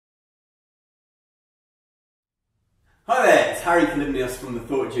Hi there, it's Harry Kalymnios from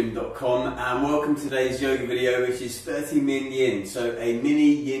thethoughtgym.com and welcome to today's yoga video, which is 30 min yin. So a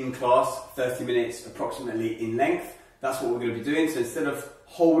mini yin class, 30 minutes approximately in length. That's what we're going to be doing. So instead of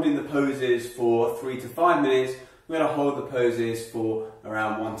holding the poses for 3 to 5 minutes, we're going to hold the poses for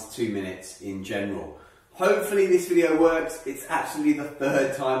around 1 to 2 minutes in general. Hopefully this video works. It's actually the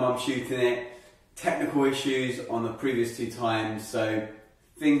third time I'm shooting it. Technical issues on the previous 2 times, so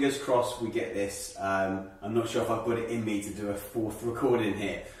fingers crossed we get this. I'm not sure if I've got it in me to do a 4th recording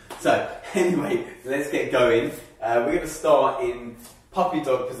here. So anyway, let's get going. We're going to start in puppy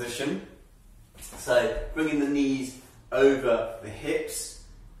dog position. So bringing the knees over the hips,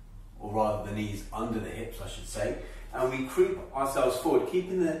 or rather the knees under the hips I should say, and we creep ourselves forward,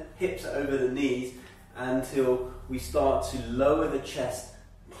 keeping the hips over the knees until we start to lower the chest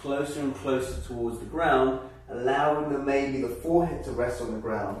closer and closer towards the ground, allowing maybe the forehead to rest on the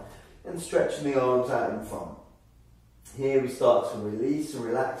ground and stretching the arms out in front. Here we start to release and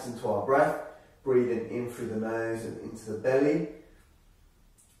relax into our breath, breathing in through the nose and into the belly,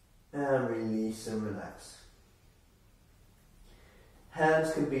 and release and relax.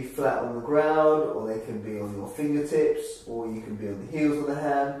 Hands can be flat on the ground, or they can be on your fingertips, or you can be on the heels of the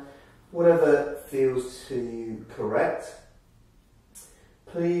hand, whatever feels to you correct.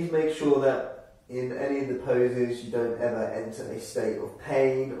 Please make sure that in any of the poses you don't ever enter a state of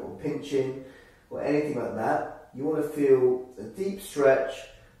pain or pinching or anything like that. You want to feel a deep stretch,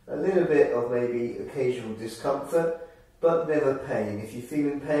 a little bit of maybe occasional discomfort, but never pain. If you're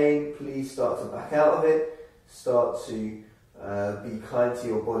feeling pain, please start to back out of it. Start to be kind to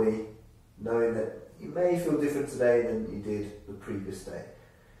your body, knowing that you may feel different today than you did the previous day.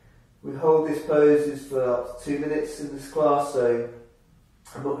 We hold these poses for up to 2 minutes in this class, so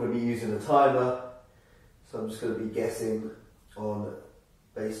I'm not going to be using a timer, so I'm just going to be guessing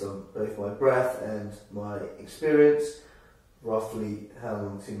based on both my breath and my experience, roughly how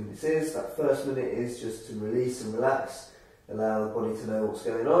long 2 minutes is. That first minute is just to release and relax, allow the body to know what's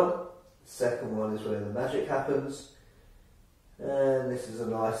going on. The second one is where the magic happens, and this is a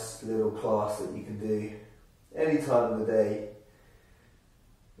nice little class that you can do any time of the day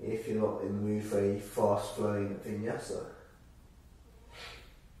if you're not in the mood for a fast flowing vinyasa.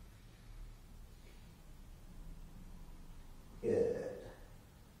 Good.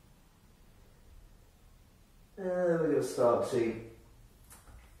 And we're going to start to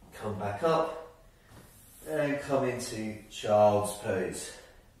come back up and come into child's pose.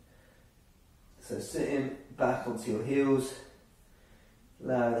 So sitting back onto your heels,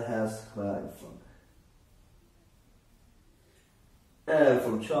 allow the hands to come out in front. And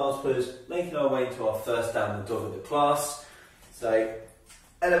from child's pose, making our way into our first downward dog of the class. So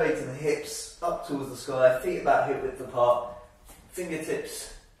elevating the hips up towards the sky, feet about hip width apart.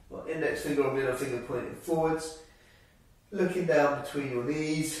 Fingertips, or index finger or middle finger pointing forwards, looking down between your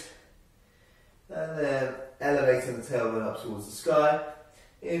knees, and then elevating the tailbone up towards the sky.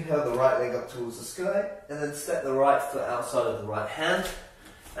 Inhale the right leg up towards the sky, and then step the right foot outside of the right hand,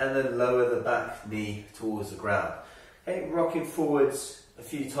 and then lower the back knee towards the ground. Okay, rocking forwards a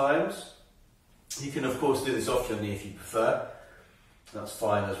few times. You can of course do this off your knee if you prefer. That's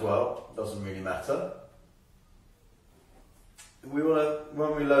fine as well, doesn't really matter. We want to,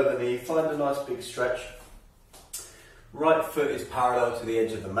 when we lower the knee, find a nice big stretch. Right foot is parallel to the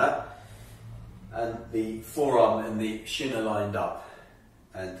edge of the mat, and the forearm and the shin are lined up,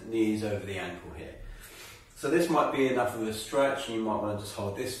 and knees over the ankle here. So this might be enough of a stretch. You might want to just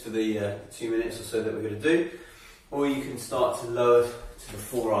hold this for the 2 minutes or so that we're going to do, or you can start to lower to the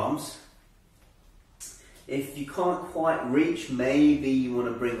forearms. If you can't quite reach, maybe you want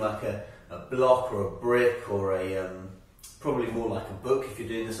to bring like a block or a brick or a probably more like a book if you're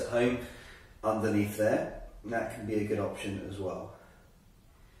doing this at home, underneath there. And that can be a good option as well.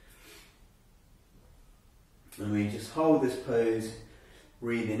 And we just hold this pose,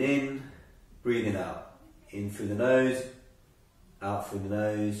 breathing in, breathing out. In through the nose, out through the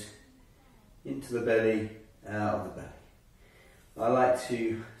nose, into the belly, out of the belly. I like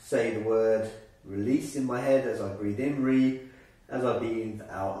to say the word release in my head as I breathe in, re, as I breathe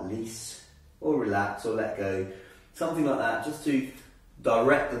out, release, or relax, or let go. Something like that, just to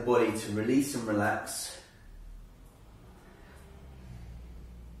direct the body to release and relax.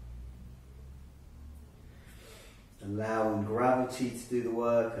 Allowing gravity to do the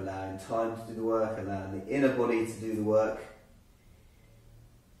work, allowing time to do the work, allowing the inner body to do the work.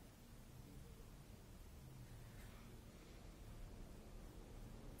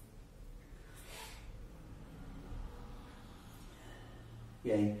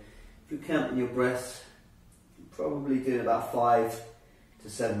 Again, if you're counting your breaths, probably doing about 5 to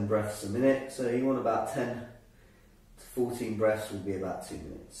 7 breaths a minute, so you want about 10 14 breaths will be about 2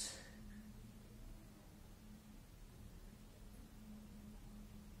 minutes.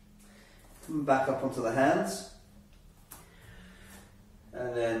 Come back up onto the hands.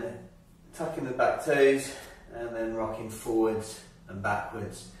 And then tucking the back toes and then rocking forwards and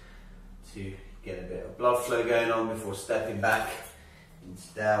backwards to get a bit of blood flow going on before stepping back into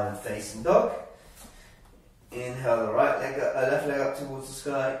downward facing dog. Inhale the left leg up towards the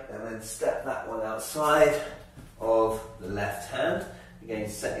sky and then step that one outside of the left hand. Again,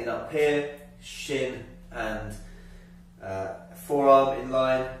 setting up here, shin and forearm in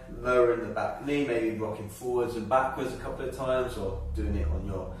line, lowering the back knee, maybe rocking forwards and backwards a couple of times or doing it on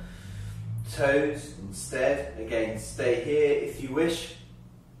your toes instead. Again, stay here if you wish.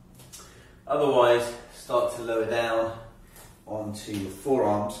 Otherwise, start to lower down onto your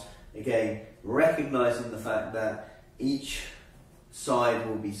forearms. Again, recognizing the fact that each side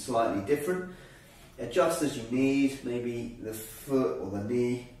will be slightly different. Adjust as you need, maybe the foot or the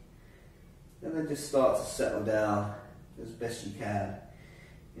knee, and then just start to settle down as best you can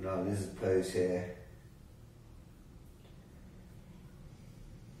in our lizard pose here.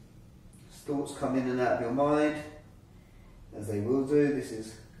 Thoughts come in and out of your mind, as they will do. This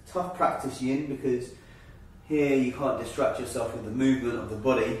is tough practice, Yin, because here you can't distract yourself with the movement of the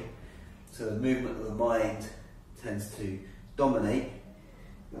body, so the movement of the mind tends to dominate.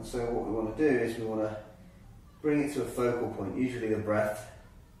 And so what we want to do is we want to bring it to a focal point, usually the breath,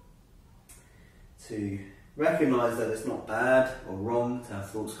 to recognise that it's not bad or wrong to have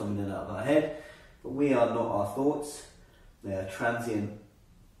thoughts coming in and out of our head, but we are not our thoughts. They are transient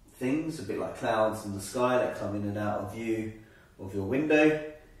things, a bit like clouds in the sky that come in and out of view of your window.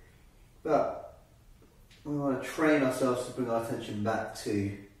 But we want to train ourselves to bring our attention back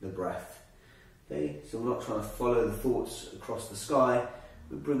to the breath. Okay, so we're not trying to follow the thoughts across the sky,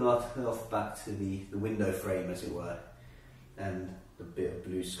 we bring ourselves back to the window frame, as it were, and the bit of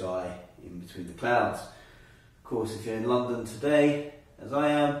blue sky in between the clouds. Of course, if you're in London today, as I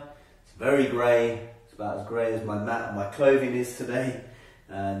am, it's very grey. It's about as grey as my mat and my clothing is today,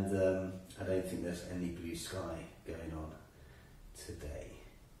 and I don't think there's any blue sky going on today.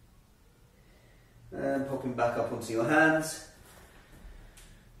 And popping back up onto your hands,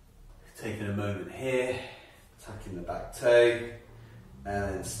 taking a moment here, tucking the back toe,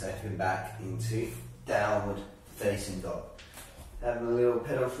 and then stepping back into downward facing dog. Having a little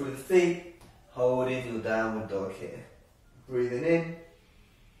pedal through the feet, holding your downward dog here. Breathing in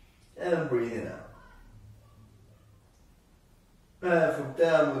and breathing out. And from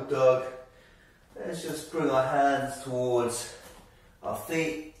downward dog, let's just bring our hands towards our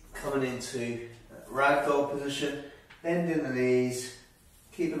feet, coming into ragdoll position, bending the knees,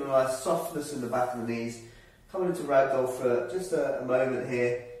 keeping a nice softness in the back of the knees, coming into ragdoll for just a moment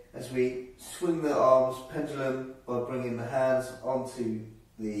here as we swing the arms pendulum by bringing the hands onto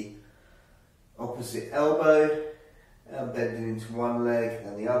the opposite elbow and bending into one leg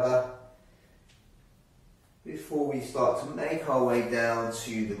and the other before we start to make our way down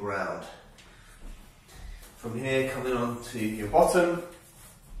to the ground. From here, coming on to your bottom,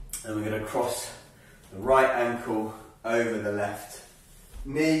 and we're going to cross the right ankle over the left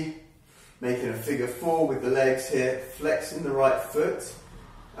knee, making a figure four with the legs here, flexing the right foot,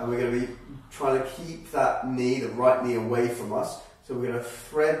 and we're going to be trying to keep that knee, the right knee, away from us. So we're going to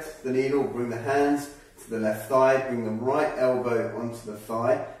thread the needle, bring the hands to the left thigh, bring the right elbow onto the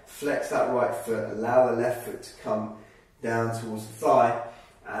thigh, flex that right foot, allow the left foot to come down towards the thigh,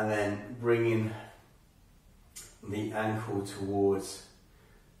 and then bringing the ankle towards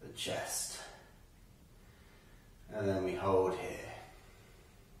the chest. And then we hold here.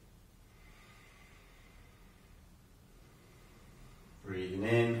 Breathing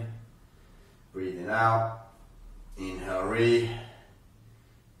in, breathing out. Inhale, re.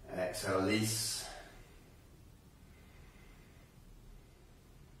 Exhale, release.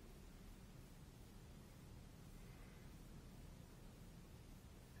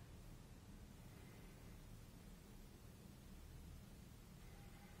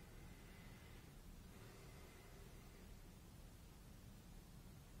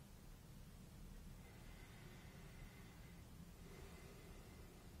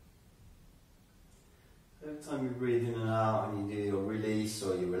 Every time you breathe in and out and you do your release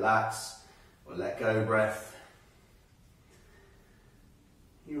or you relax or let go breath,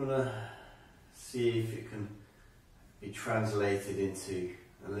 you want to see if it can be translated into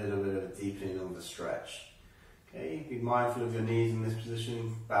a little bit of a deepening of the stretch. Okay, be mindful of your knees in this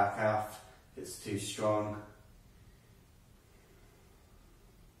position, back out if it's too strong.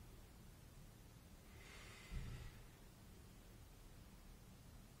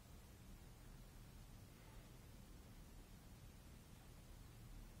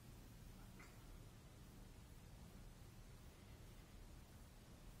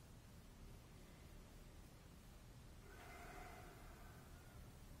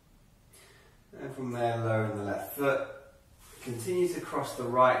 from there, lowering the left foot. Continue to cross the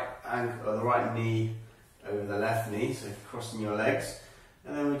right ankle or the right knee over the left knee, so crossing your legs.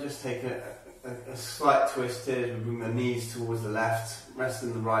 And then we just take a slight twist here. We bring the knees towards the left,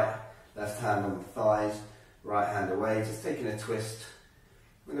 resting the left hand on the thighs, right hand away, just taking a twist.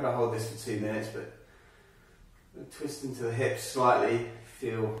 We're going to hold this for 2 minutes, but twist into the hips slightly,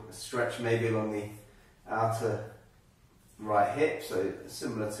 feel a stretch maybe along the outer right hip, so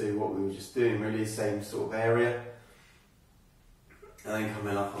similar to what we were just doing, really same sort of area. And then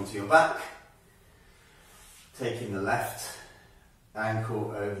coming up onto your back, taking the left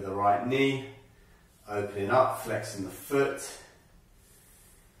ankle over the right knee, opening up, flexing the foot,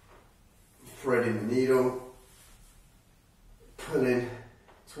 threading the needle, pulling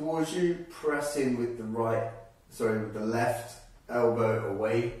towards you, pressing with the left elbow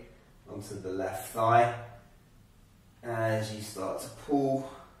away onto the left thigh. As you start to pull,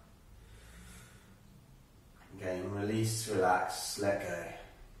 again, release, relax, let go.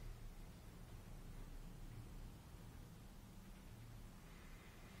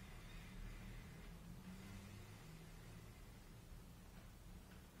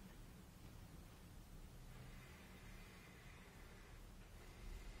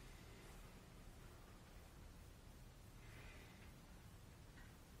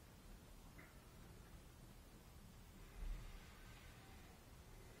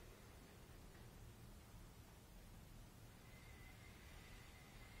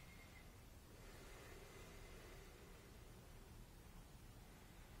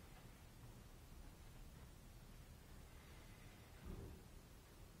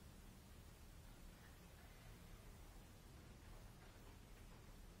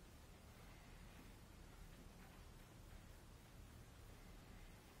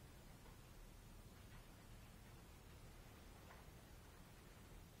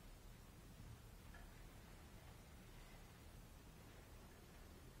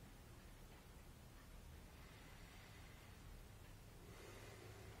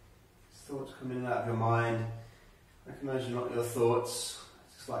 Thoughts coming in and out of your mind. Recognise you're not your thoughts.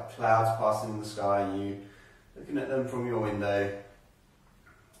 It's just like clouds passing in the sky and you looking at them from your window.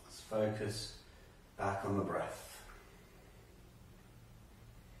 Let's focus back on the breath.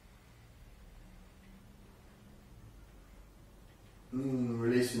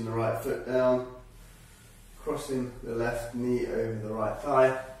 Releasing the right foot down, crossing the left knee over the right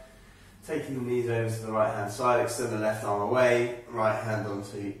thigh, taking the knees over to the right hand side, extend the left arm away, right hand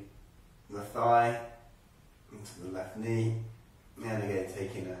onto the thigh, into the left knee, and again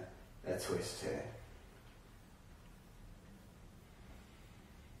taking a twist here.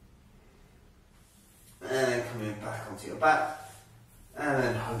 And then coming back onto your back, and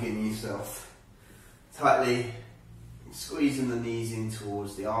then hugging yourself tightly, squeezing the knees in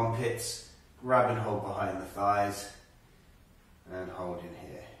towards the armpits, grab and hold behind the thighs, and holding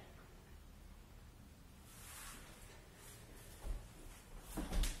here.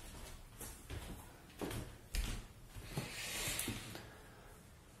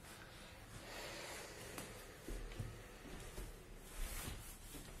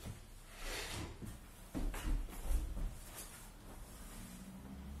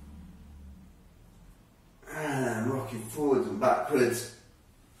 Forwards and backwards,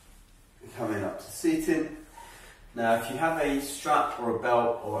 coming up to seating. Now if you have a strap or a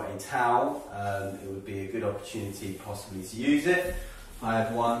belt or a towel, it would be a good opportunity possibly to use it. I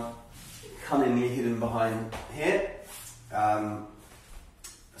have one cunningly hidden behind here.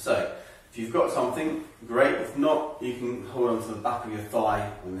 So if you've got something, great. If not, you can hold on to the back of your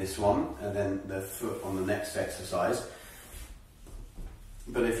thigh on this one and then the foot on the next exercise.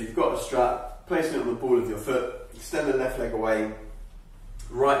 But if you've got a strap, placing it on the ball of your foot, extend the left leg away,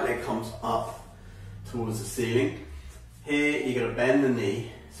 right leg comes up towards the ceiling. Here you're going to bend the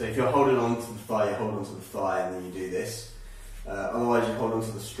knee, so if you're holding on to the thigh, you hold on to the thigh and then you do this. Otherwise you hold on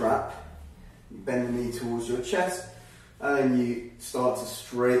to the strap, you bend the knee towards your chest, and then you start to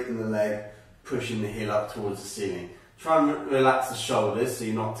straighten the leg, pushing the heel up towards the ceiling. Try and relax the shoulders so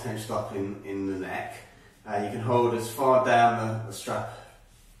you're not tensed up in the neck. You can hold as far down the strap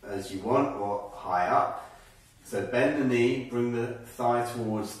as you want or high up. So bend the knee, bring the thigh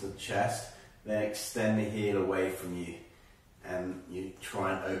towards the chest, then extend the heel away from you and you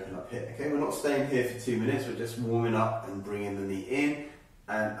try and open up here. Okay, we're not staying here for 2 minutes, we're just warming up and bringing the knee in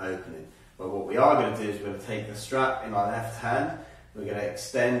and opening. But what we are going to do is we're going to take the strap in our left hand, we're going to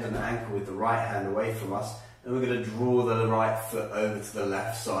extend an ankle with the right hand away from us, and we're going to draw the right foot over to the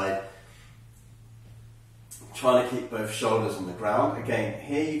left side, trying to keep both shoulders on the ground. Again,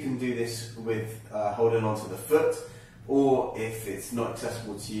 here you can do this with holding onto the foot, Or if it's not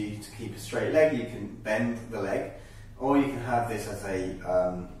accessible to you to keep a straight leg, you can bend the leg, or you can have this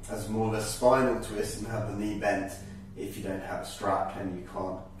as more of a spinal twist and have the knee bent if you don't have a strap and you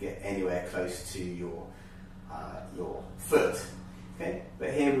can't get anywhere close to your foot. Okay,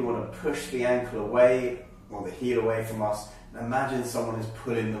 but here we want to push the ankle away or the heel away from us. And imagine someone is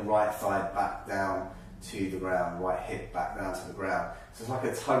pulling the right thigh back down to the ground, right hip back down to the ground. So it's like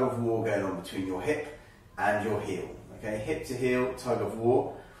a tug of war going on between your hip and your heel. Okay, hip to heel, tug of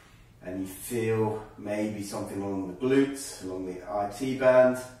war, and you feel maybe something along the glutes, along the IT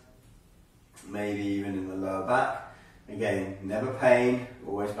band, maybe even in the lower back. Again, never pain,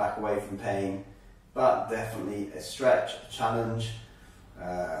 always back away from pain, but definitely a stretch, a challenge,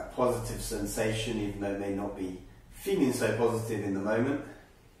 a positive sensation, even though it may not be feeling so positive in the moment.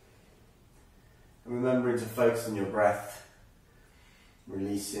 And remembering to focus on your breath,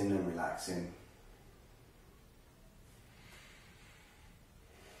 releasing and relaxing.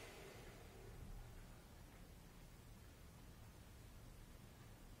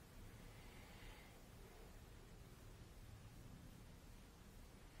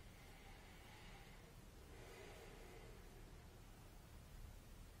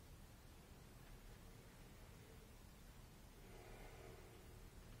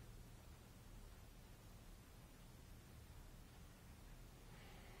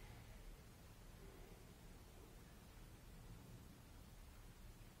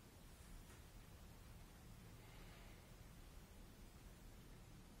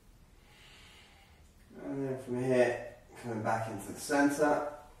 From here, coming back into the centre,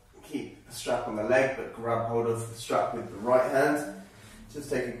 keep the strap on the leg but grab hold of the strap with the right hand. Just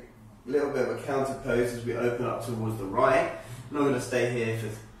take a little bit of a counter pose as we open up towards the right. I'm not going to stay here for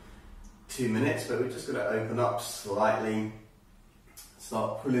 2 minutes, but we're just going to open up slightly,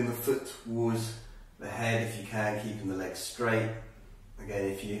 start pulling the foot towards the head if you can, keeping the leg straight. Again,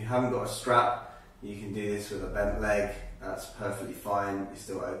 if you haven't got a strap, you can do this with a bent leg, that's perfectly fine, you're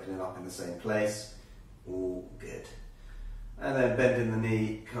still opening up in the same place. All good. And then bending the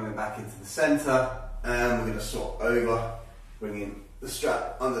knee, coming back into the centre, and we're going to swap over, bringing the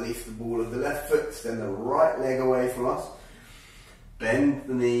strap underneath the ball of the left foot, extend the right leg away from us, bend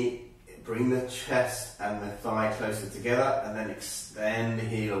the knee, bring the chest and the thigh closer together, and then extend the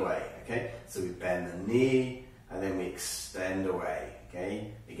heel away. Okay, so we bend the knee and then we extend away.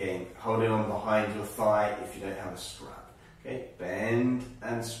 Okay, again, holding on behind your thigh if you don't have a strap. Okay, bend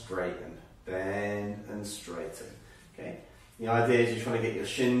and straighten. Bend and straighten. Okay. The idea is you're trying to get your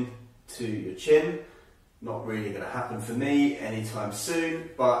shin to your chin. Not really going to happen for me anytime soon,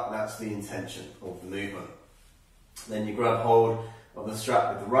 but that's the intention of the movement. Then you grab hold of the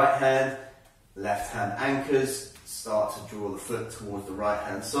strap with the right hand, left hand anchors, start to draw the foot towards the right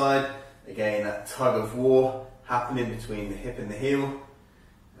hand side. Again, that tug of war happening between the hip and the heel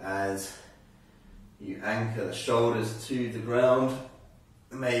as you anchor the shoulders to the ground.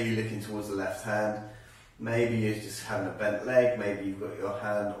 Maybe looking towards the left hand, maybe you're just having a bent leg, maybe you've got your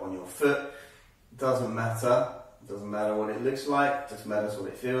hand on your foot. Doesn't matter what it looks like, just matters what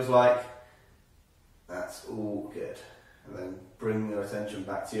it feels like. That's all good. And then bring your attention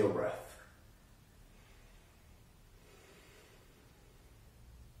back to your breath.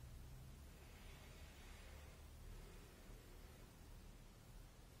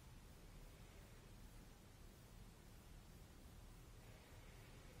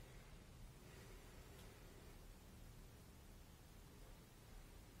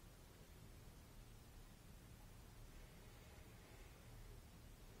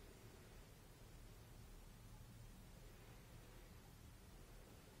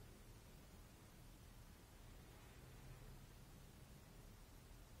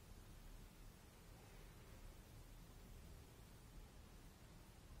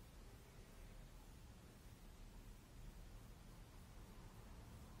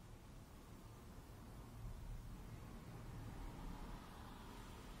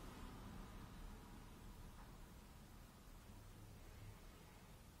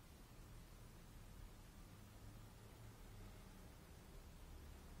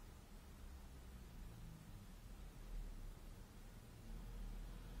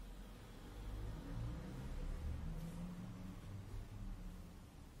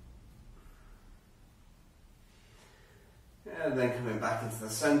 And then coming back into the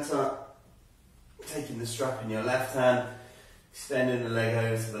centre, taking the strap in your left hand, extending the leg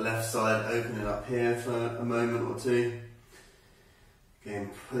over to the left side, opening up here for a moment or two.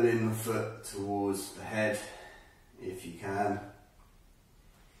 Again, pulling the foot towards the head if you can.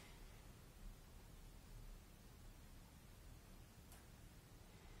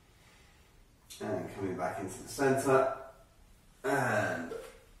 And coming back into the centre. And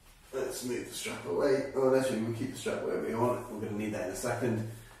let's move the strap away. Oh, actually, we'll keep the strap wherever we want. We're going to need that in a second.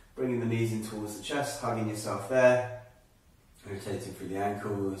 Bringing the knees in towards the chest, hugging yourself there. Rotating through the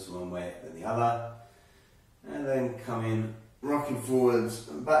ankles, one way then the other. And then coming, rocking forwards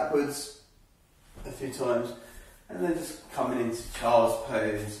and backwards a few times. And then just coming into child's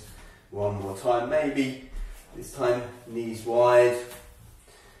pose one more time. Maybe this time knees wide.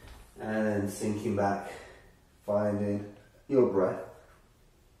 And then sinking back, finding your breath.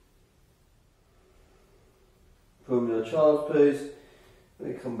 From your child's pose,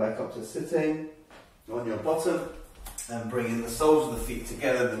 then come back up to sitting on your bottom and bringing the soles of the feet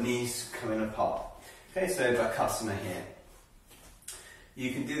together, the knees coming apart. Okay, so Bakasana here.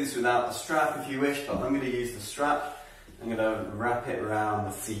 You can do this without the strap if you wish, but I'm going to use the strap. I'm going to wrap it around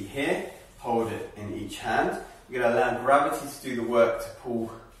the feet here, hold it in each hand. We're going to allow gravity to do the work to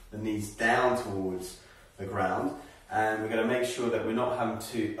pull the knees down towards the ground. And we're going to make sure that we're not having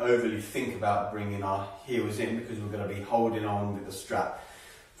to overly think about bringing our heels in, because we're going to be holding on with the strap.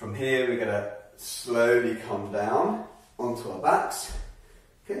 From here, we're going to slowly come down onto our backs.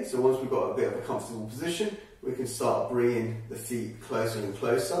 Okay, so once we've got a bit of a comfortable position, we can start bringing the feet closer and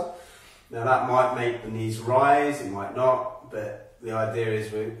closer. Now that might make the knees rise, it might not, but the idea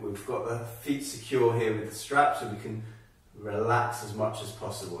is we've got the feet secure here with the strap, so we can relax as much as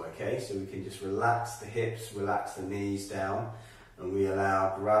possible, okay? So we can just relax the hips, relax the knees down, and we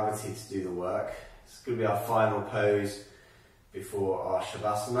allow gravity to do the work. It's going to be our final pose before our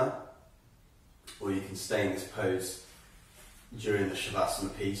Shavasana, or you can stay in this pose during the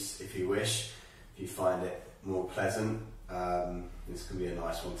Shavasana piece if you wish, if you find it more pleasant. This can be a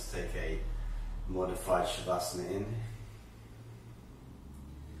nice one to take a modified Shavasana in.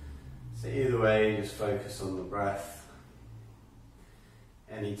 So either way, just focus on the breath.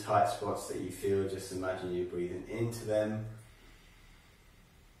 Any tight spots that you feel, just imagine you breathing into them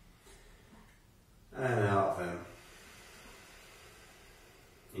and out of them.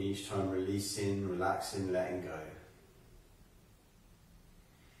 And each time releasing, relaxing, letting go.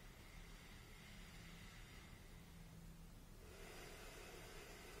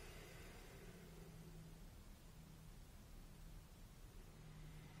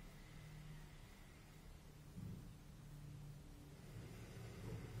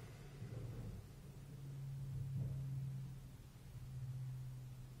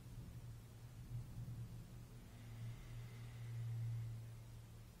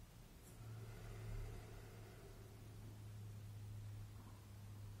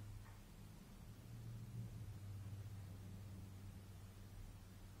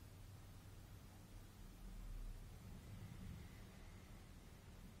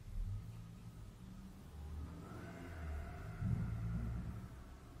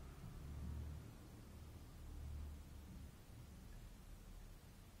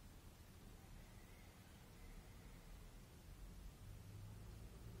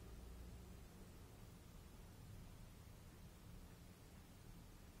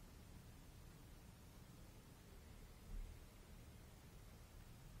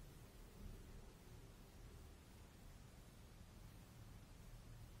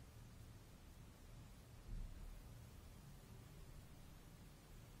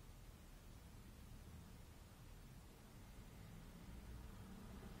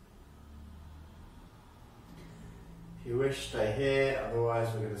 If you wish, stay here, otherwise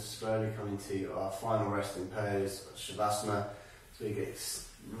we're going to slowly come into our final resting pose, Shavasana. So you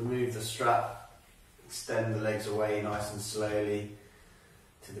remove the strap, extend the legs away nice and slowly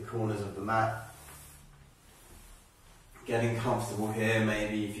to the corners of the mat. Getting comfortable here,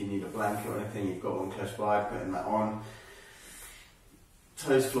 maybe if you need a blanket or anything, you've got one close by, putting that on.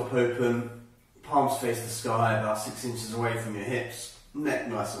 Toes flop open, palms face the sky about 6 inches away from your hips, neck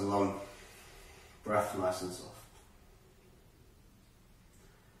nice and long, breath nice and soft.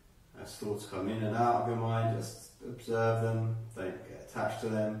 As thoughts come in and out of your mind, just observe them, don't get attached to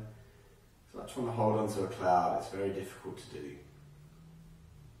them. It's like trying to hold on to a cloud, it's very difficult to do.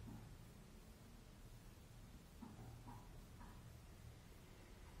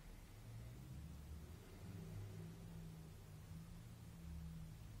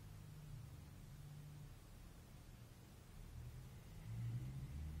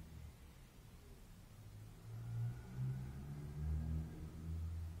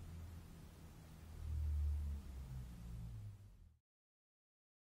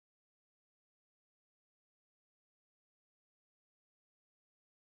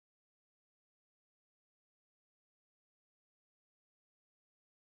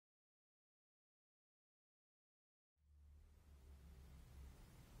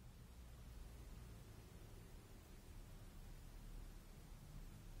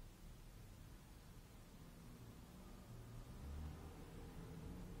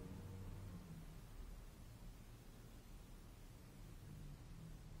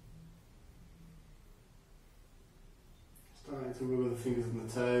 can wiggle the fingers and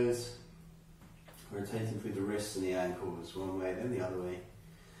the toes, rotating through the wrists and the ankles, one way then the other way.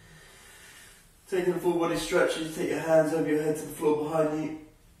 Taking a full body stretch, you take your hands over your head to the floor behind you,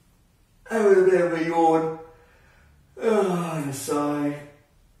 having a bit of a yawn, and a sigh,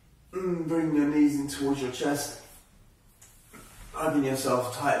 bring your knees in towards your chest, hugging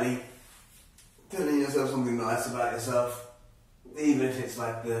yourself tightly, telling yourself something nice about yourself, even if it's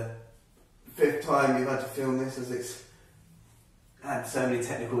like the 5th time you've had to film this, as it's had so many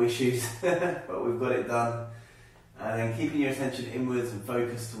technical issues, but we've got it done. And then keeping your attention inwards and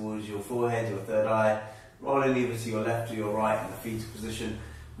focused towards your forehead, your third eye, rolling either to your left or your right in the fetal position,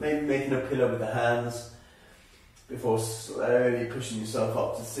 maybe making a pillow with the hands before slowly pushing yourself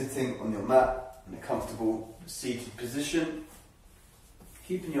up to sitting on your mat in a comfortable seated position.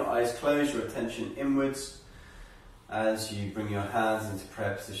 Keeping your eyes closed, your attention inwards as you bring your hands into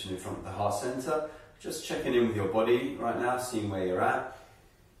prayer position in front of the heart center. Just checking in with your body right now, seeing where you're at.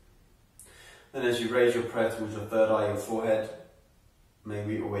 Then as you raise your prayer towards your third eye, your forehead, may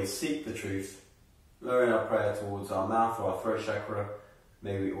we always seek the truth. Lowering our prayer towards our mouth or our throat chakra,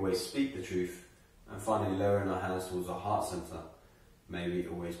 may we always speak the truth. And finally lowering our hands towards our heart center, may we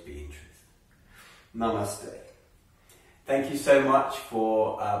always be in truth. Namaste. Thank you so much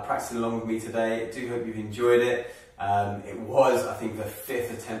for practicing along with me today. I do hope you've enjoyed it. It was, I think, the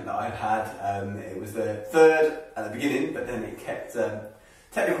 5th attempt that I've had. It was the 3rd at the beginning, but then it kept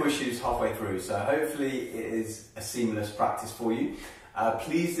technical issues halfway through. So hopefully it is a seamless practice for you.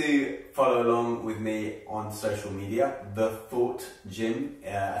 Please do follow along with me on social media. The Thought Gym,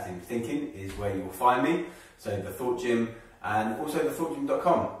 as in thinking, is where you will find me. So The Thought Gym, and also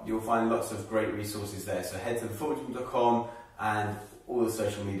thethoughtgym.com. You'll find lots of great resources there. So head to thethoughtgym.com and all the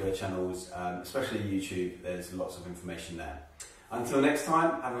social media channels, especially YouTube. There's lots of information there. Until next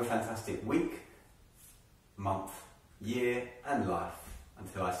time, have a fantastic week, month, year and life.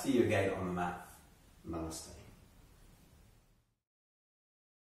 Until I see you again on the mat. Namaste.